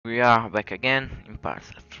we are back again in part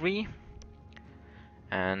 3,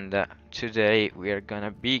 and today we are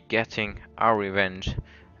gonna be getting our revenge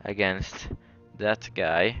against that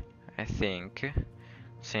guy. I think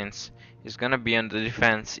since he's gonna be on the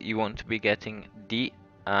defense, he won't be getting the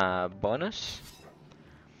bonus,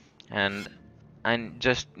 and I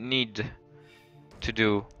just need to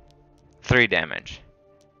do 3 damage.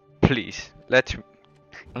 Please let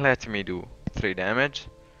me do 3 damage.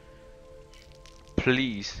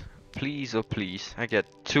 Please, please, oh please. I get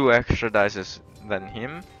 2 extra dices than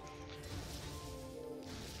him.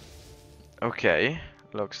 Okay,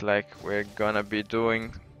 looks like we're gonna be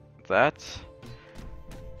doing that.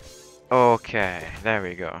 Okay, there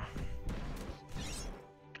we go.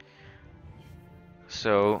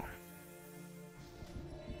 So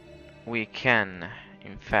we can,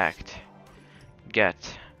 in fact,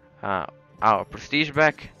 get our prestige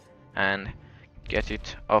back and get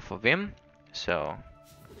it off of him. So,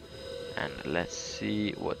 and let's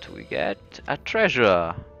see what we get. A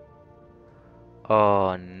treasure.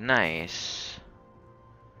 Oh, nice.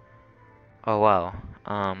 Oh wow.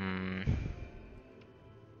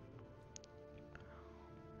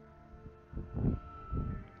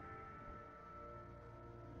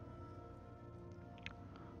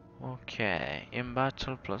 Okay, in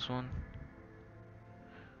battle +1.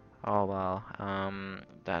 Oh wow.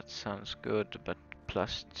 That sounds good, but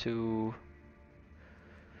 +2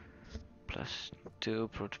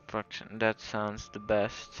 protection. That sounds the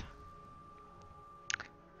best.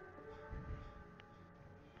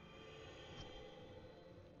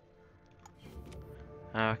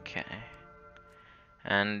 Okay.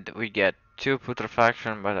 And we get 2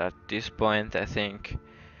 putrefaction, but at this point I think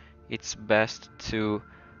it's best to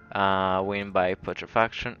win by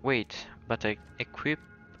putrefaction. Wait, but I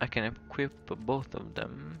can equip both of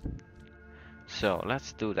them. So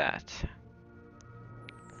let's do that.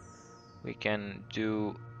 We can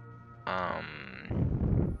do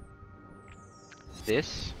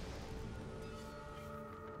this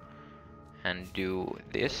and do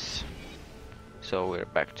this. So we're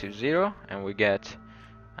back to 0 and we get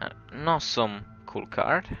an awesome cool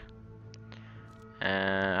card.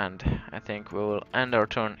 And I think we will end our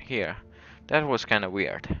turn here. That was kind of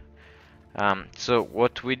weird. So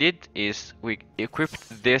what we did is we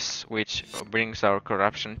equipped this, which brings our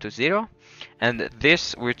corruption to 0, and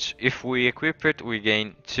this, which if we equip it, we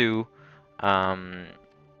gain 2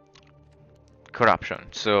 corruption.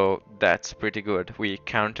 So that's pretty good. We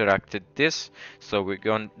counteracted this, so we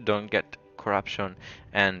don't get corruption,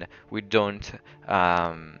 and we don't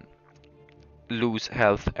lose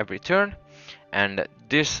health every turn. And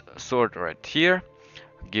this sword right here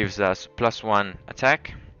gives us +1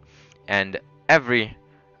 attack, and every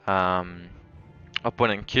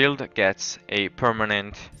opponent killed gets a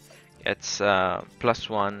permanent,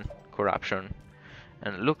 +1 corruption.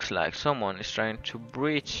 And looks like someone is trying to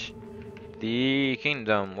breach the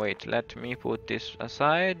kingdom. Wait, let me put this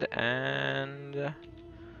aside. And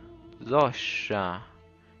Zosha,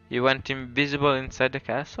 he went invisible inside the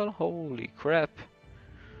castle? Holy crap.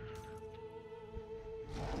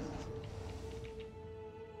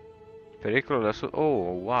 Pericolo.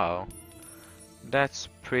 Oh wow, that's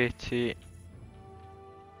pretty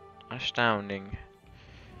astounding.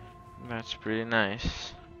 That's pretty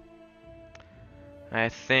nice. I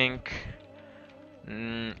think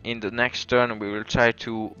in the next turn we will try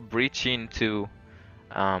to breach into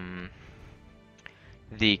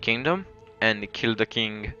the kingdom and kill the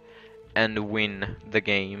king and win the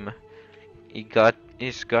game.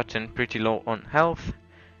 He's gotten pretty low on health,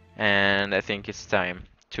 and I think it's time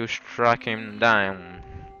to strike him down.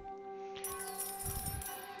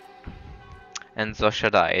 And Zosha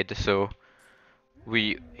died, so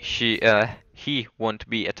he won't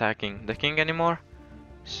be attacking the king anymore.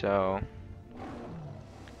 So,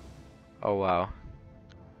 oh wow.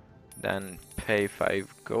 Then pay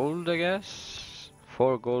 5 gold, I guess,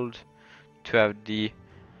 4 gold to have the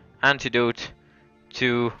antidote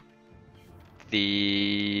to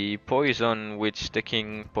the poison which the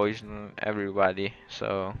king poisoned everybody.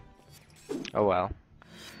 So, oh well.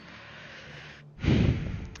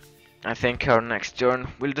 I think our next turn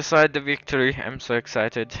will decide the victory. I'm so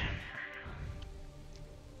excited.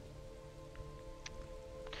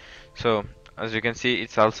 So, as you can see,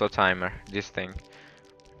 it's also a timer, this thing.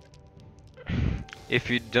 If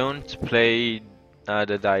you don't play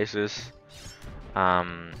the dices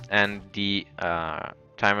and the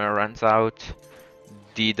timer runs out,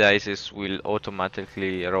 the dices will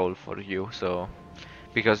automatically roll for you. So,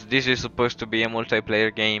 because this is supposed to be a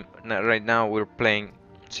multiplayer game, right now we're playing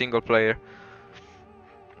single player,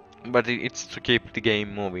 but it's to keep the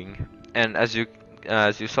game moving. And as you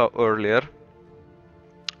as you saw earlier,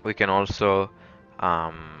 we can also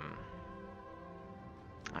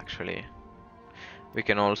actually we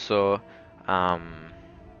can also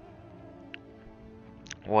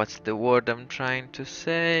what's the word I'm trying to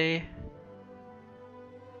say?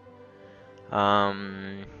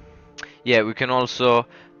 Yeah, we can also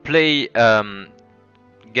play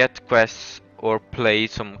get quests or play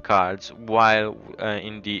some cards while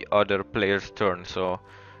in the other player's turn, so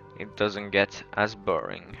it doesn't get as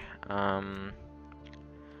boring.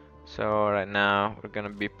 So right now we're gonna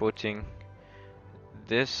be putting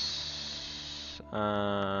this.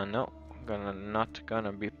 No, not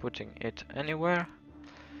gonna be putting it anywhere.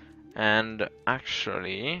 And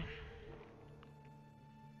actually,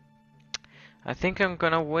 I think I'm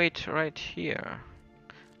gonna wait right here.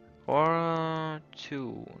 Or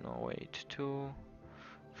two. No, wait, two.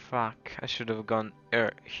 Fuck, I should have gone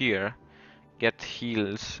here. Get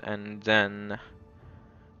heals and then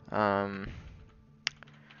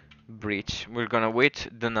breach. We're gonna wait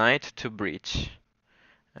the night to breach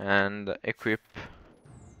and equip.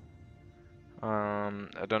 I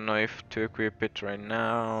don't know if to equip it right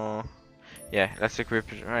now. Yeah, let's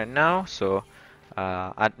equip it right now. So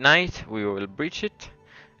at night we will breach it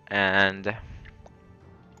and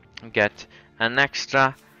get an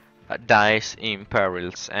extra dice in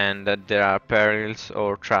perils, and there are perils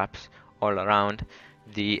or traps all around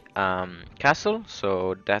the castle,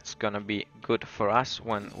 so that's gonna be good for us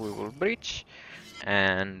when we will breach.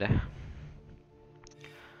 And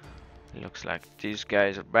looks like these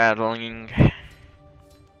guys are battling.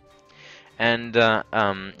 And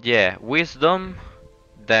yeah, wisdom,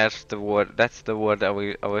 that's the word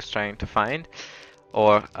I was trying to find,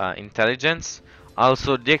 or intelligence,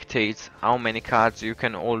 also dictates how many cards you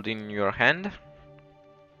can hold in your hand.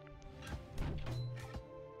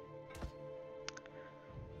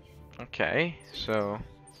 Okay, so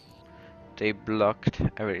they blocked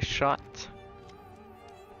every shot.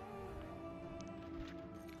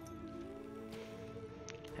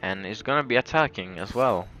 And is gonna be attacking as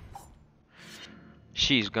well.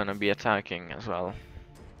 She's gonna be attacking as well.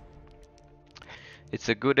 It's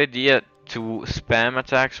a good idea to spam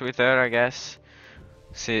attacks with her, I guess.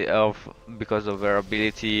 See, because of her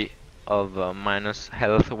ability of minus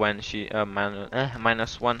health when she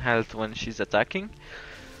minus one health when she's attacking.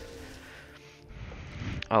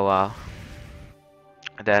 Oh wow,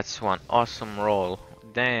 that's one awesome roll.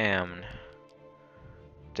 Damn,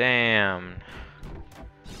 damn.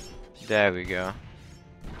 There we go.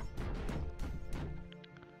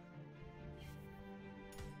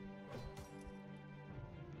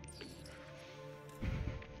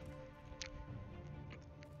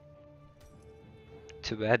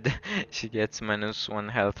 Too bad she gets minus one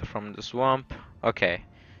health from the swamp. Okay,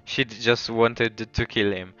 she just wanted to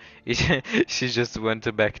kill him. She just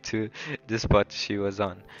went back to the spot she was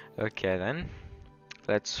on. Okay then,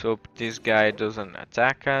 let's hope this guy doesn't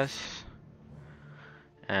attack us.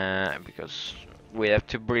 Because we have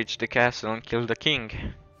to breach the castle and kill the king.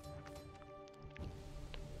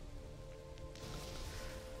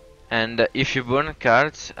 And if you burn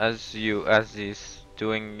cards as is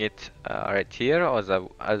doing it right here,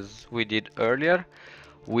 as we did earlier,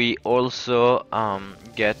 we also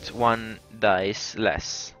get one dice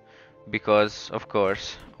less, because of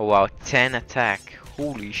course. Oh wow, 10 attack,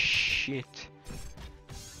 holy shit.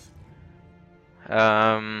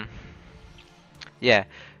 Yeah,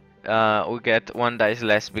 we get one dice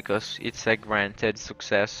less because it's a granted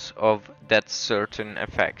success of that certain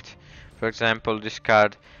effect. For example, this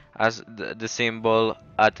card has the symbol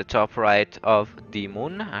at the top right of the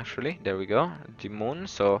moon. Actually, there we go, the moon.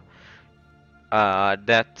 So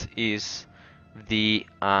that is the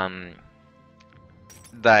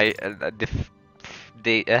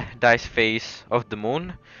dice phase of the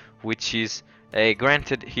moon, which is a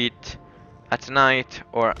granted hit at night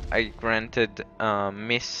or a granted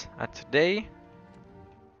miss at day.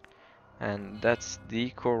 And that's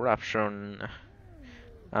the corruption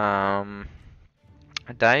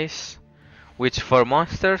dice, which for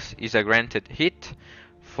monsters is a granted hit,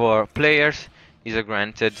 for players is a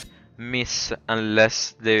granted miss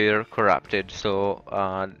unless they're corrupted. So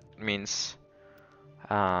means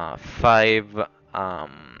 5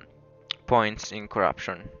 points in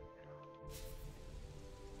corruption.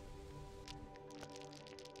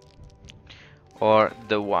 Or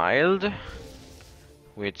the wild,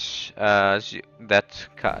 which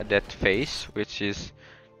that phase, which is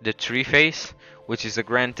the tree phase, which is a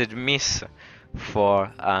granted miss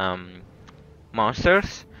for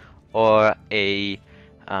monsters, or a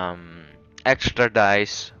extra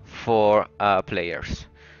dice for players.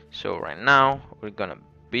 So right now we're gonna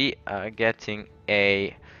be getting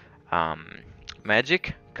a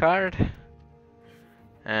magic card,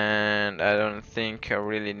 and I don't think I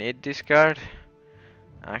really need this card.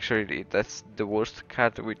 Actually, that's the worst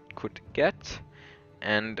card we could get,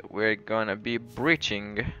 and we're gonna be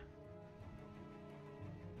breaching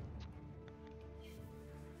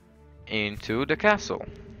into the castle.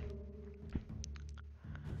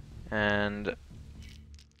 And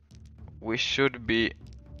we should be...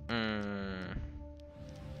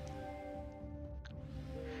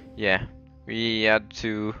 yeah, we had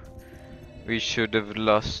to... We should have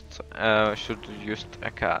lost... should have used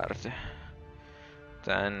a card.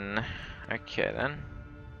 Then... Okay then.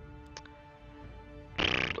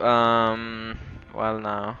 Well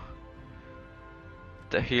now...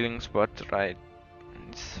 The healing spot, right?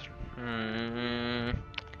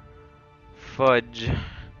 Fudge.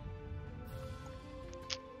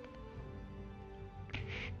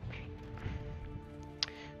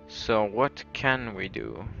 So what can we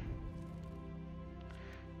do?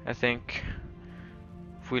 I think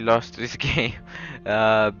we lost this game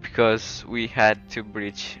because we had to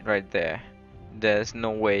breach right there. There's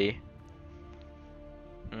no way.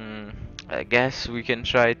 I guess we can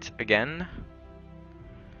try it again.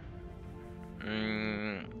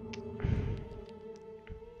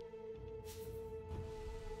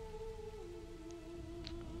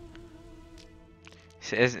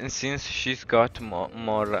 Since she's got more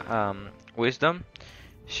wisdom,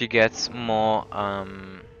 she gets more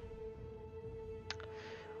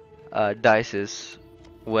dices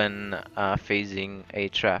when facing a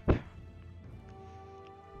trap.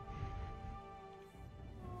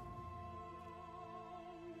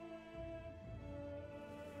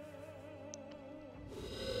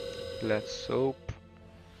 Let's hope.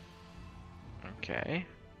 Okay.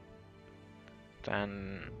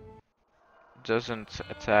 Then doesn't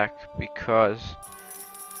attack because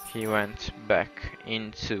he went back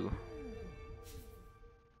into.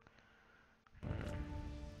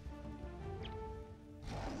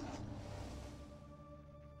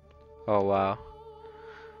 Oh wow.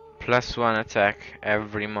 +1 attack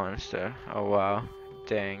every monster. Oh wow.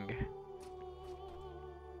 Dang.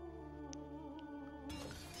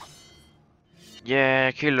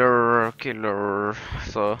 Yeah, killer.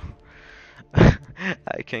 So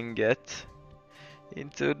I can get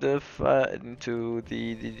into the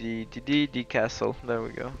the castle. There we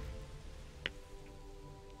go.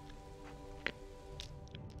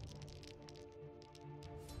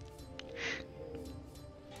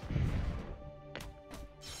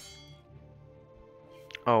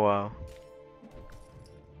 Oh wow.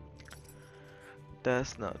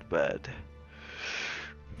 That's not bad.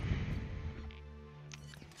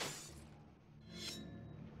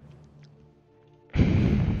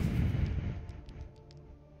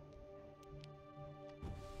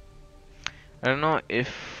 I don't know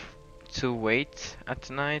if to wait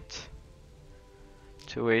at night,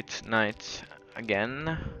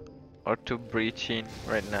 again, or to breach in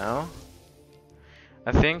right now.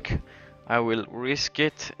 I think I will risk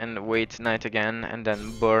it and wait night again and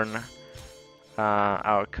then burn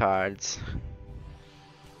our cards.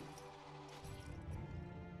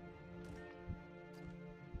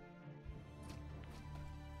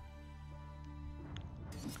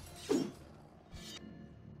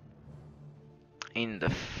 In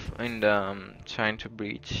the trying to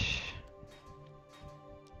breach.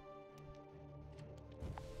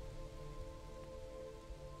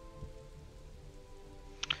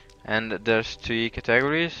 And there's 3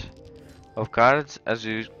 categories of cards. As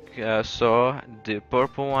you saw, the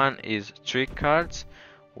purple one is trick cards,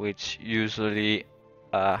 which usually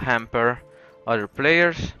hamper other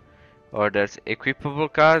players. Or there's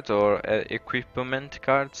equipable cards or equipment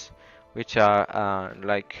cards, which are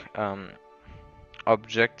like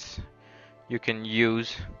objects you can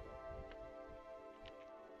use.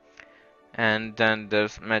 And then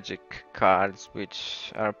there's magic cards,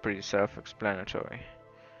 which are pretty self-explanatory.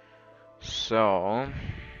 So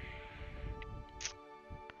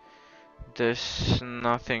there's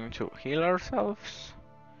nothing to heal ourselves,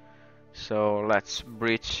 so let's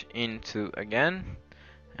breach into again,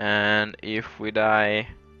 and if we die,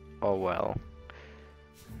 oh well,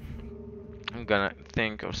 I'm gonna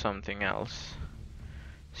think of something else.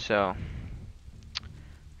 So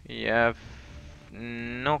we have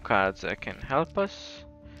no cards that can help us,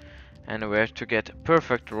 and we have to get a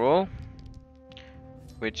perfect roll,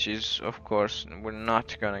 which is, of course, we're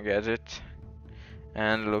not gonna get it,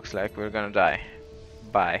 and looks like we're gonna die.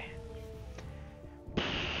 Bye.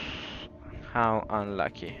 How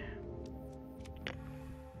unlucky.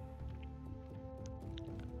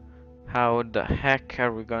 How the heck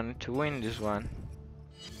are we going to win this one?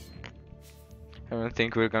 I don't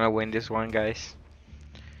think we're gonna win this one, guys.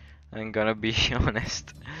 I'm gonna be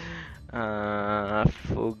honest.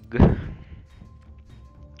 Fug.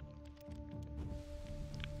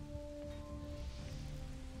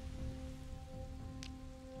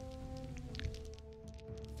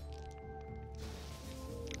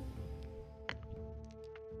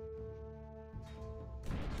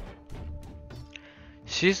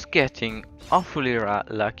 She's getting awfully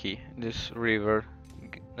lucky, this river.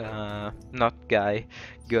 Not guy,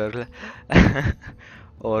 girl.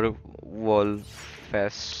 Or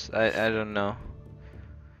wolfess. I don't know.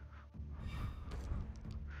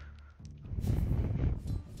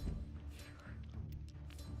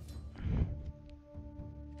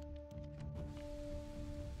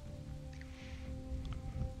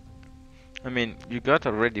 I mean, you got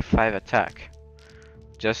already 5 attack.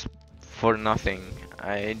 Just for nothing.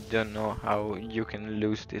 I don't know how you can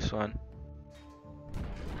lose this one.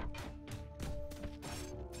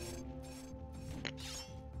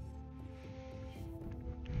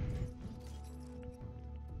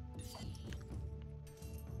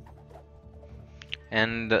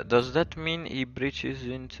 And does that mean he breaches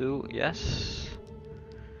into... Yes.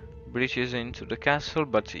 Breaches into the castle,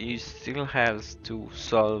 but he still has to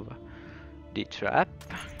solve the trap.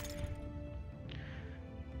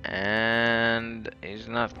 And he's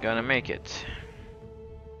not gonna make it.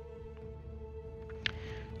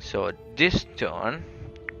 So this turn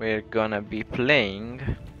we're gonna be playing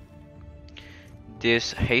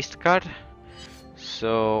this haste card,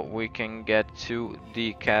 so we can get to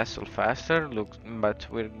the castle faster. Look, but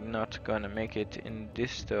we're not gonna make it in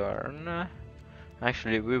this turn.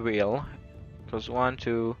 Actually, we will, because 1,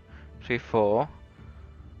 2, 3, 4.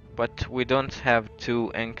 But we don't have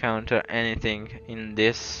to encounter anything in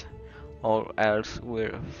this, or else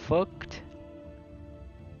we're fucked.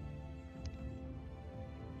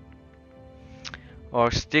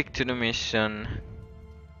 Or stick to the mission.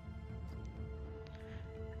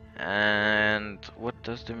 And what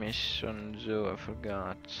does the mission do? I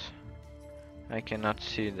forgot. I cannot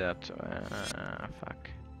see that. Fuck.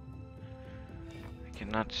 I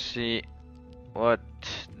cannot see what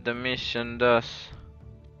the mission does.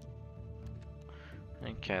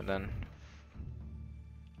 Okay then.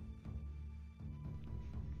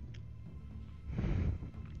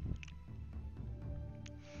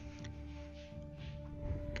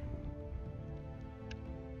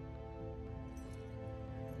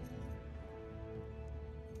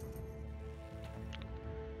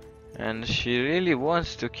 And she really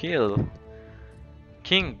wants to kill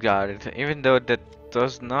King Guard, even though that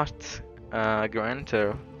does not grant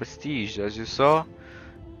her prestige. As you saw,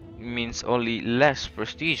 it means only less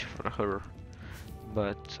prestige for her.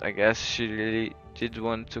 But I guess she really did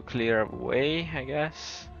want to clear away, I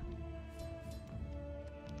guess.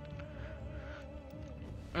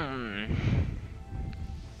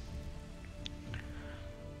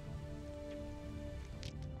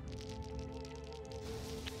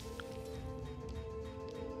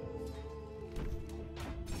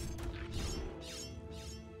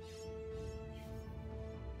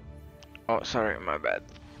 Oh, sorry, my bad.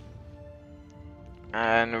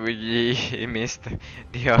 And we missed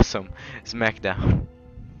the awesome smackdown.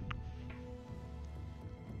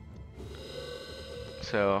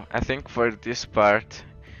 So I think for this part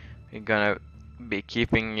we're gonna be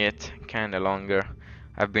keeping it kinda longer.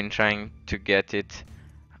 I've been trying to get it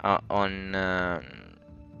on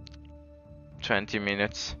 20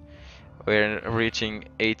 minutes. We're reaching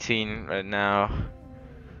 18 right now,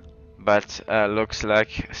 but looks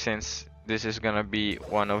like since this is gonna be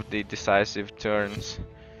one of the decisive turns,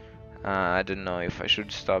 I don't know if I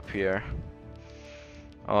should stop here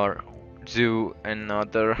or do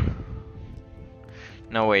another.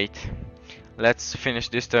 No, wait, let's finish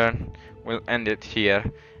this turn, we'll end it here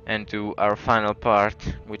and do our final part,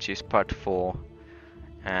 which is part 4,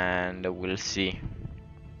 and we'll see.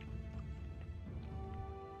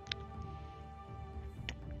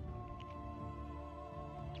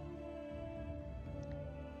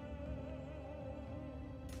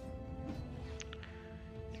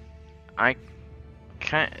 I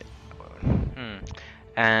can't.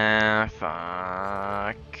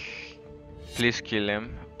 Fuck. Please kill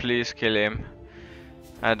him. Please kill him.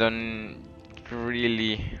 I don't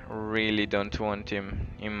really don't want him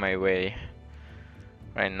in my way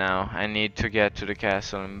right now. I need to get to the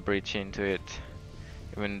castle and breach into it,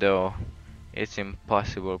 even though it's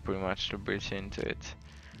impossible pretty much to breach into it,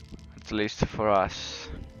 at least for us.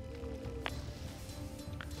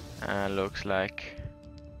 Looks like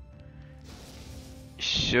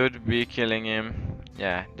should be killing him.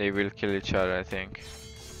 Yeah, they will kill each other, I think.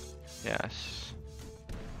 Yes.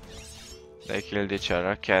 They killed each other.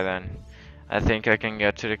 Okay then. I think I can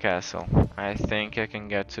get to the castle. I think I can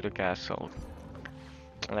get to the castle.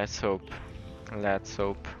 Let's hope. Let's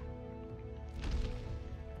hope.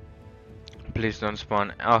 Please don't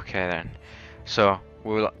spawn. Okay then. So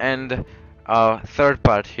we will end our third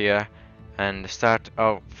part here and start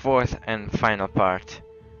our fourth and final part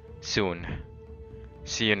soon.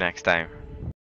 See you next time.